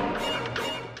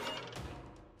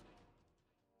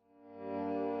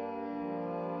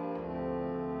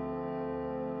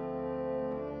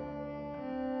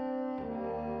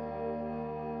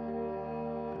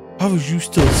 How was you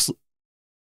still asleep?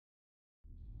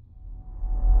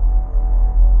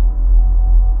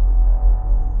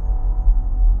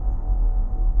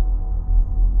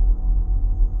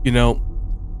 You know,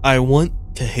 I want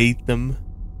to hate them,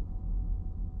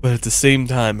 but at the same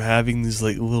time, having these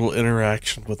like little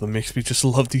interactions with them makes me just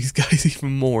love these guys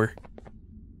even more.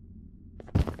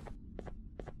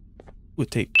 Ooh,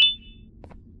 tape.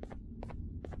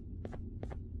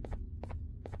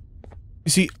 You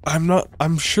see,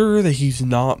 I'm sure that he's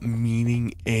not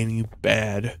meaning any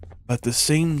bad, but at the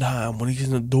same time, what he's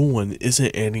doing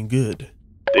isn't any good.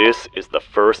 This is the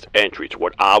first entry to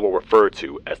what I will refer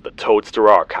to as the Toadster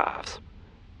Archives,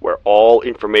 where all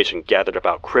information gathered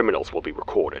about criminals will be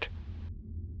recorded.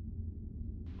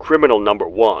 Criminal number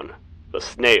 1, the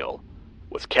snail,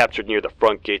 was captured near the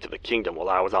front gate of the kingdom while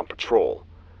I was on patrol.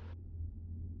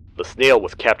 The snail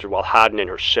was captured while hiding in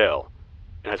her shell,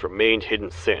 and has remained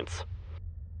hidden since.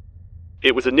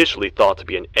 It was initially thought to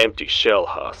be an empty shell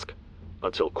husk,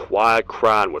 until quiet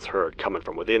crying was heard coming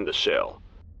from within the shell.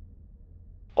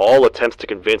 All attempts to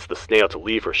convince the snail to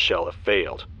leave her shell have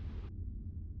failed.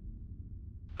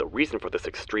 The reason for this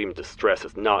extreme distress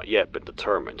has not yet been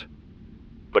determined,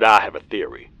 but I have a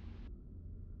theory.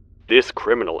 This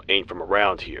criminal ain't from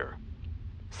around here,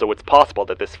 so it's possible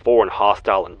that this foreign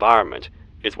hostile environment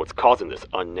is what's causing this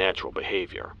unnatural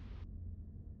behavior.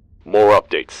 More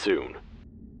updates soon.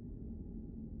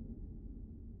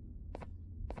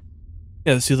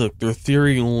 Yeah, see, look, their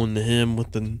theory on him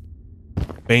with the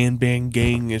BanBan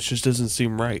gang, it just doesn't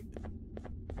seem right.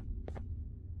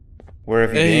 Where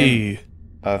have you Hey, been?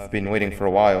 I've been waiting for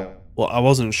a while. well, I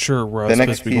wasn't sure where I The was next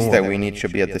supposed to be piece going. that we need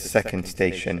should be at the second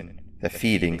station, the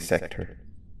feeding sector.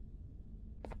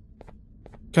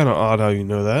 Kind of odd how you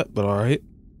know that, but alright.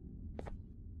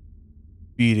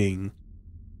 Feeding.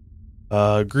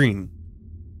 Green.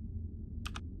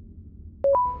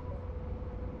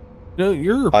 No,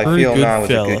 you're a I pretty feel good now is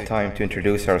a fella. good time to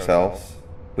introduce ourselves,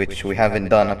 which we haven't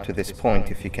done up to this point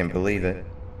if you can believe it.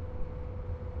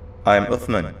 I'm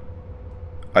Uthman.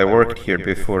 I worked here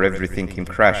before everything came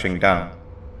crashing down,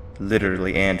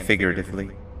 literally and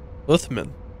figuratively.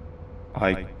 Uthman.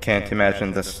 I can't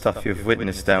imagine the stuff you've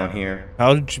witnessed down here.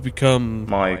 How did you become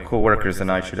My co-workers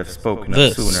and I should have spoken up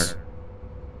this? sooner.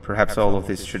 Perhaps all of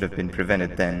this should have been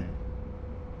prevented then.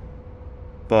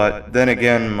 But then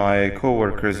again, my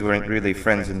co-workers weren't really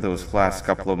friends in those last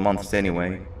couple of months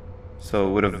anyway, so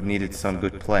would have needed some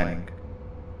good planning.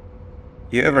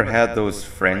 You ever had those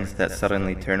friends that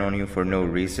suddenly turn on you for no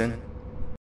reason?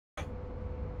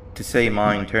 To say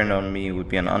mine turned on me would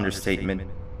be an understatement.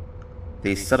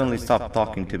 They suddenly stopped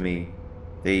talking to me.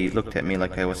 They looked at me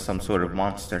like I was some sort of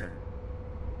monster.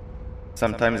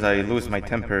 Sometimes I lose my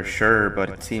temper, sure, but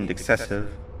it seemed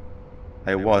excessive.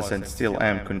 I was and still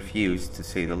am confused, to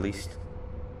say the least.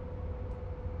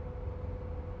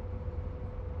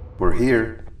 We're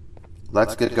here.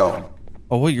 Let's get going.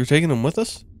 Oh wait, you're taking them with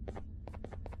us?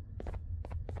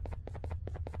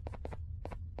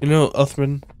 You know,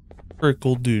 Uthman, you're a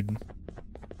cool dude.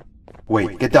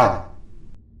 Wait, get down.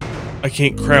 I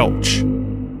can't crouch.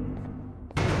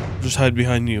 Just hide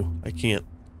behind you. I can't.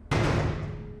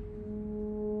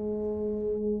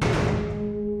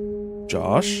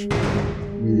 Josh?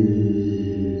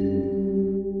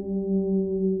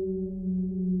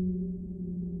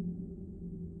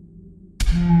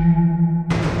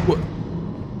 What?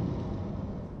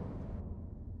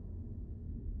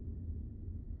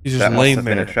 He's just That must laying have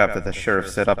been there. a trap that the sheriff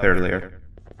set up earlier.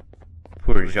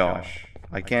 Poor Josh.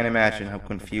 I can't imagine how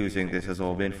confusing this has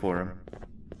all been for him.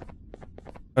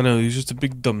 I know, he's just a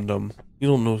big dum-dum. You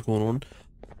don't know what's going on.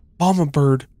 Mama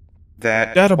bird.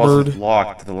 That Data wasn't bird.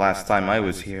 locked the last time I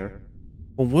was here.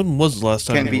 Well, when was the last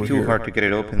time Can't you be were too here? hard to get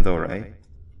it open though, right?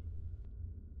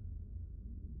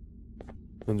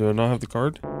 And do I not have the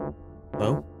card?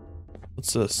 No?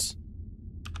 What's this?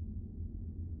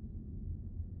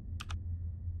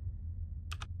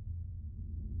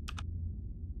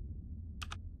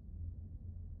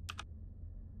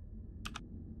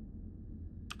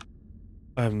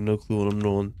 I have no clue what I'm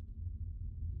doing.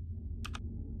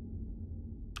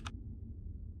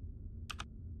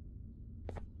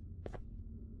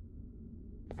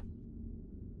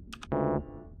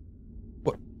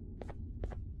 What?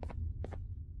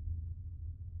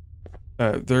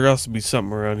 Alright, there has to be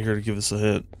something around here to give us a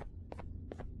hint.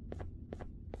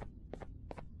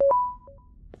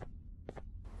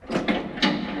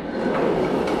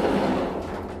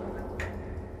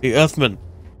 Hey, Uthman.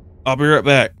 I'll be right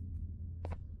back.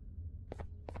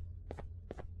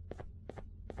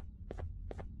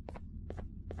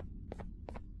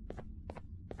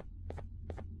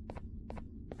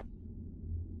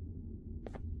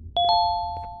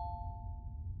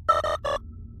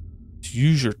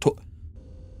 Use your toy.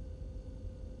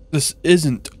 This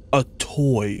isn't a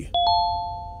toy.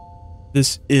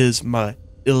 This is my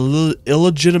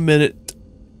illegitimate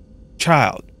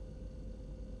child.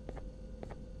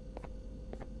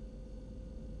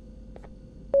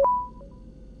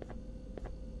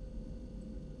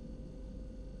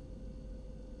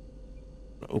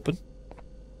 Open.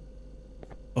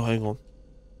 Oh, hang on.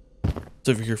 It's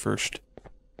over here first.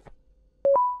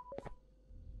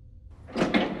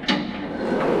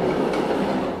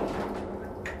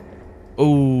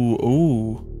 Oh,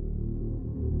 oh.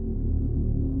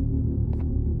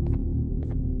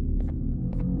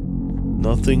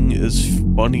 Nothing is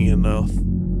funny enough.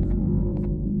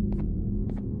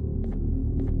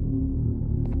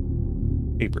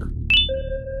 Paper.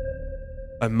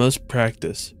 I must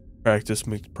practice. Practice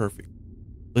makes perfect.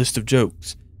 List of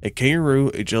jokes. A kangaroo,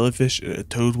 a jellyfish, and a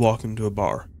toad walk into a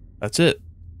bar. That's it.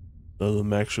 None of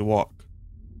them actually walk.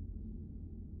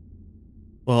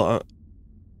 Well,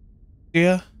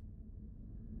 yeah.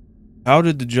 How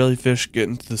did the jellyfish get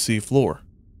into the sea floor?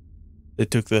 They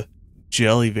took the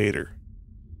jellyvator.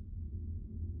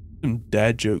 Some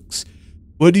dad jokes.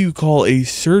 What do you call a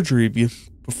surgery being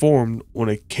performed on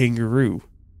a kangaroo?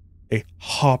 A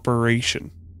hopperation.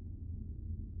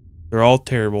 They're all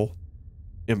terrible.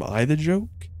 Am I the joke?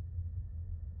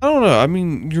 I don't know. I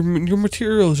mean, your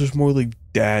material is just more like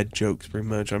dad jokes, pretty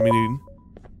much. I mean,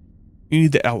 you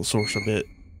need to outsource a bit.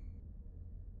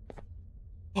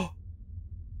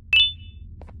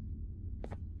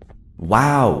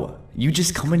 Wow, you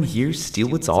just come in here, steal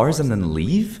what's ours, and then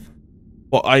leave?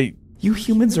 Well, You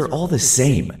humans are all the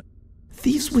same.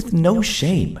 Thieves with no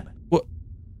shame. What?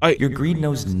 Your greed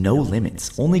knows no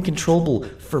limits, only controllable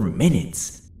for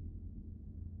minutes.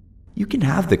 You can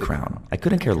have the crown. I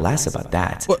couldn't care less about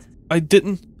that. What? I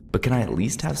didn't. But can I at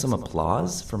least have some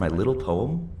applause for my little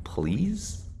poem,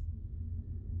 please?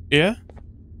 Yeah?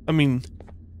 I mean,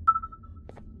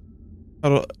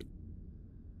 I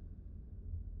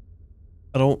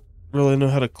don't really know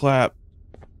how to clap.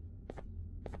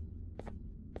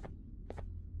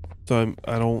 So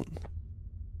I don't.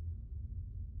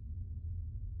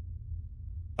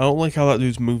 I don't like how that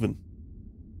dude's moving.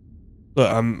 Look,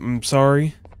 I'm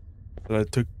sorry that I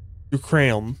took your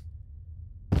crown.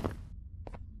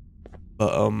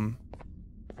 But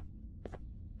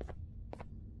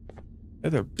hey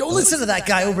there. Don't listen to that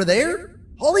guy over there.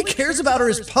 All he cares about are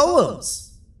his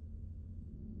poems.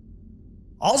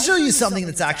 I'll show you something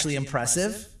that's actually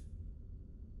impressive.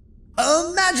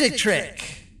 A magic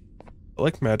trick. I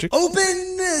like magic.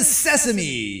 Open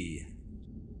sesame.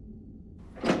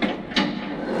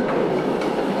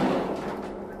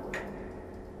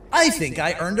 I think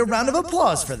I earned a round of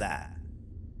applause for that.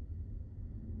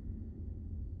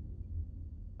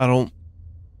 I don't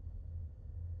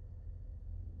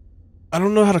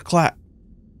know how to clap.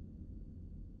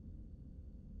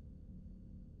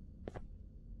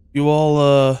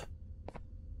 Y'all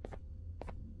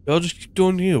just keep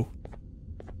doing you.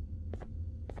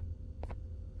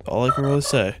 All I can really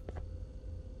say.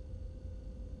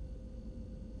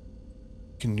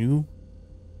 Can you?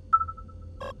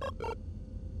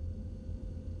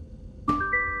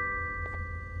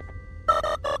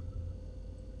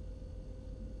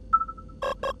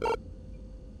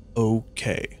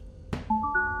 Okay.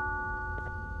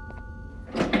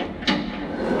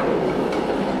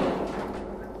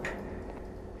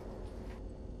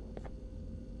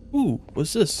 Ooh,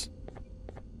 what's this?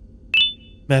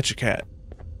 Magic hat.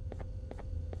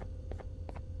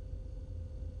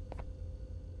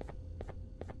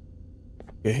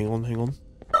 Okay, hang on.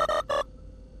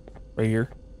 Right here.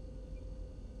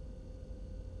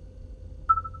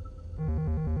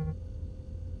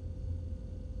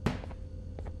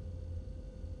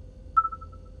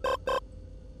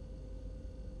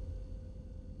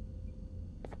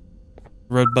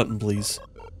 Red button, please.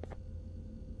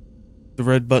 The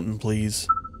red button, please.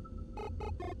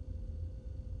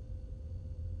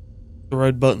 The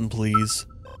red button, please.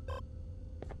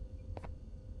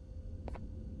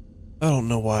 I don't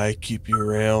know why I keep you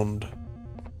around.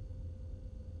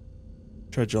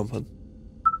 Try jumping.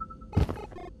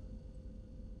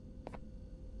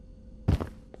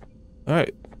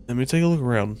 Alright, let me take a look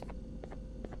around.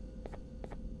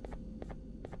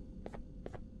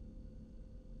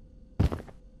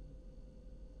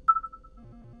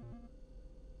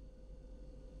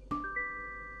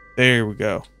 There we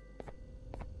go.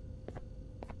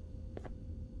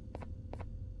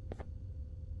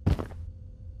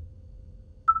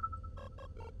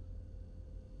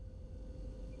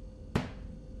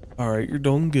 Alright, you're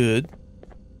doing good.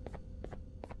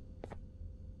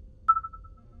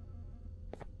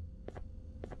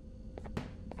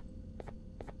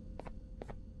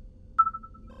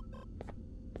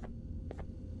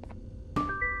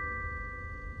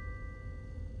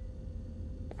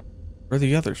 Where are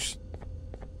the others?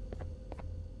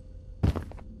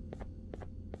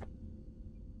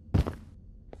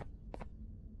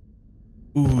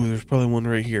 Ooh, there's probably one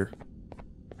right here.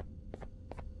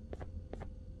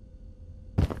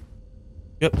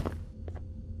 Yep.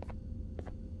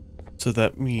 So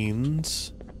that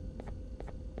means...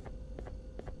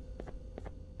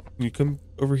 Can you come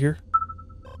over here?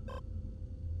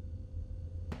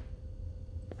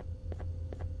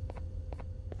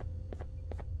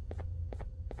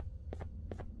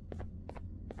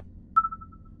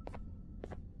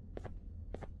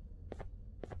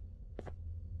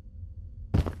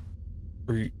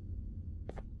 Or you...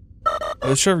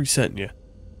 Let's try resetting you.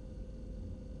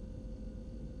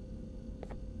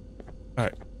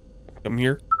 Alright. Come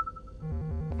here.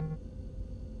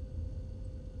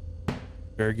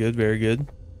 Very good, very good.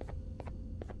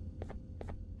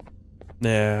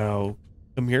 Now,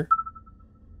 come here.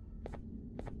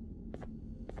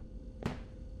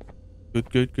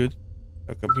 Good, good, good.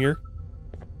 Now come here.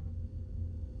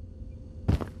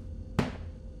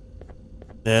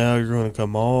 Now you're going to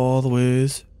come all the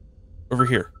ways over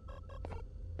here.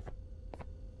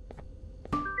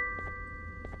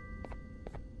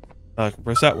 I can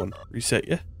press that one. Reset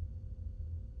you.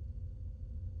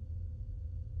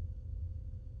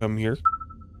 Come here.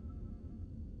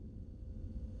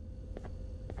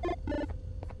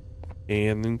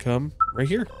 And then come right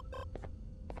here.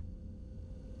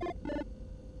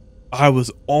 I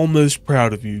was almost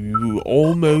proud of you. You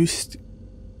almost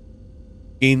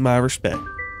gained my respect.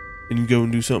 And you go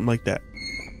and do something like that.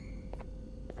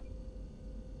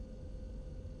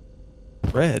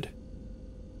 Red.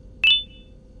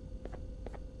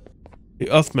 Hey,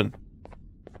 Uthman.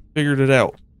 Figured it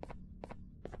out.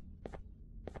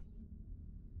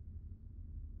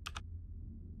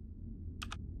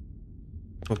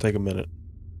 It'll take a minute.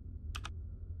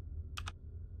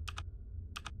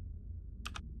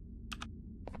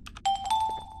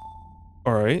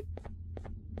 Alright.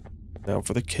 Now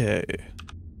for the K.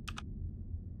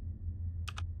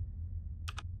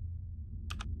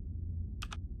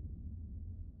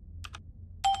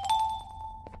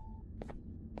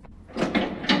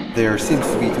 There seems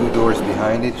to be 2 doors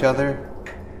behind each other.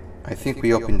 I think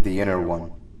we opened the inner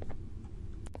one.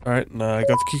 Alright, I got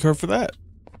the key card for that.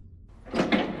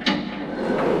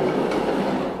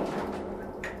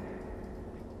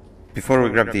 Before we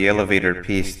grab the elevator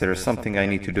piece, there is something I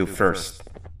need to do first.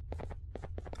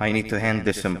 I need to hand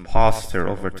this imposter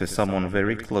over to someone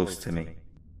very close to me.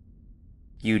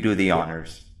 You do the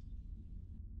honors.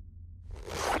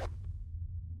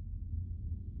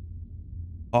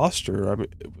 Imposter? I mean,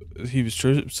 he was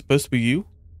supposed to be you?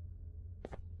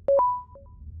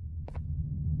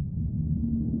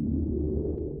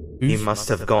 He must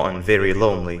have gotten very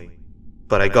lonely,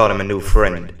 but I got him a new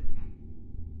friend.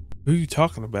 Who are you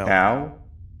talking about? Now,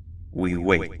 we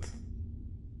wait.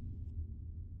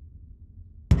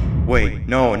 Wait,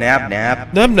 no, Nab.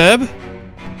 Nab?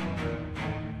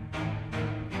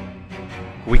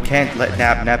 We can't let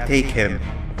Nab take him.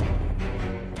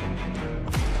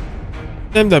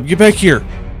 Nab, get back here.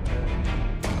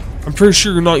 I'm pretty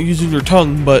sure you're not using your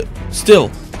tongue, but still.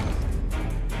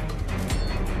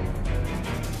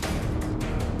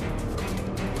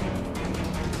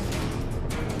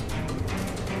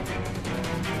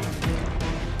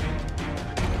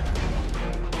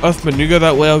 Uthman, you go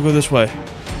that way, I'll go this way.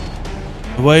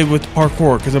 The way with the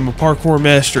parkour, because I'm a parkour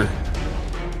master.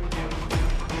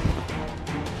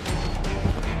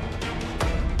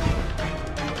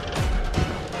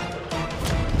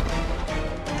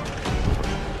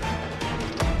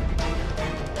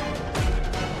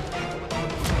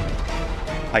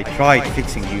 I tried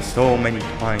fixing you so many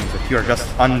times, but you're just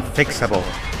unfixable.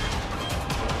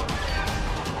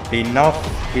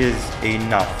 Enough is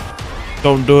enough.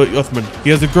 Don't do it, Uthman.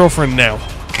 He has a girlfriend now.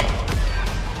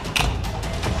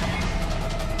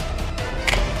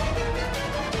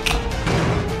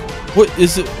 What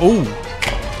is it? Oh.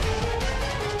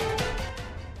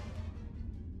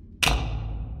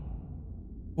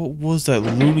 What was that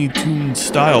Looney Tunes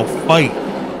style fight?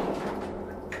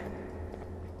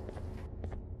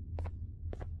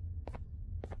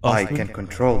 I can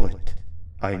control it.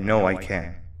 I know I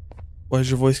can. Why is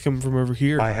your voice coming from over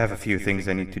here? I have a few things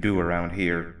I need to do around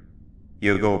here.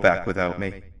 You go back without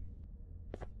me.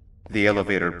 The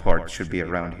elevator part should be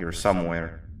around here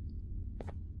somewhere.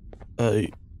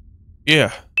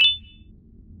 Yeah.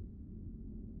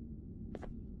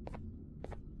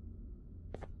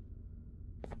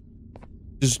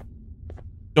 Just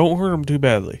don't hurt him too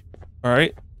badly.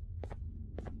 Alright?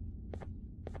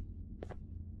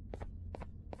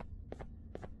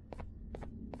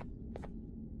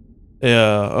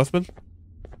 Uthman?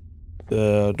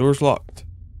 The door's locked.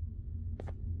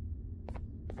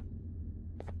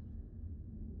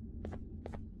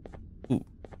 Ooh.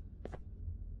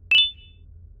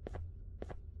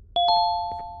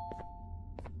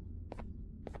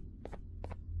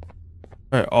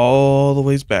 Alright, all the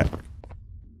ways back.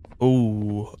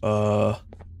 Oh,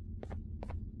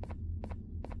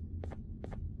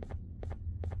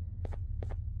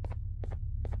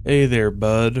 hey there,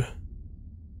 bud.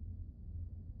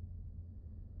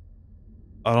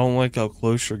 I don't like how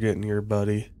close you're getting here,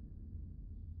 buddy.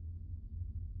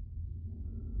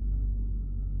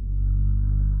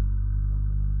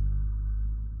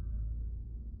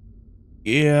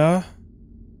 Yeah.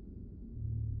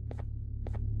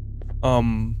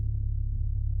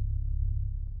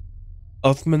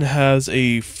 Uthman has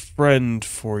a friend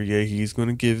for you. He's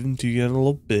gonna give him to you in a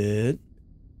little bit.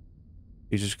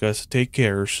 He just got to take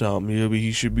care of something.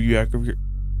 He should be back over here.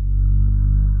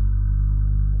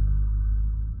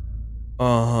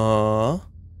 Uh-huh.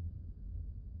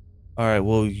 Alright,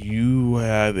 well, you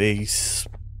have a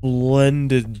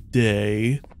splendid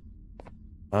day.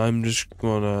 I'm just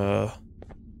gonna...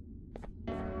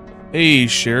 Hey,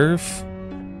 Sheriff.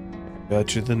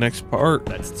 Got you the next part.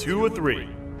 That's 2 or 3.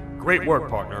 Great work,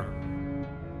 partner.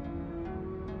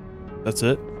 That's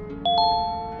it?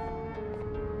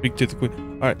 Speak to the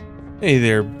queen. Alright. Hey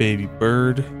there, baby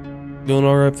bird. Doing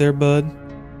alright there, bud?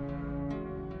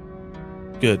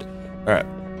 Good. Alright,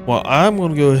 well, I'm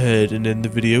going to go ahead and end the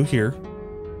video here.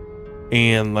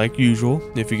 And like usual,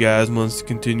 if you guys want to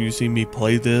continue to see me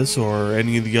play this or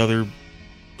any of the other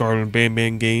Garten of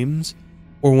BanBan games,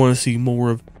 or want to see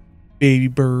more of Baby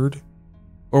Bird,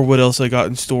 or what else I got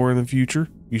in store in the future,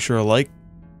 be sure to like,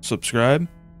 subscribe.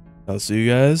 I'll see you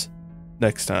guys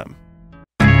next time.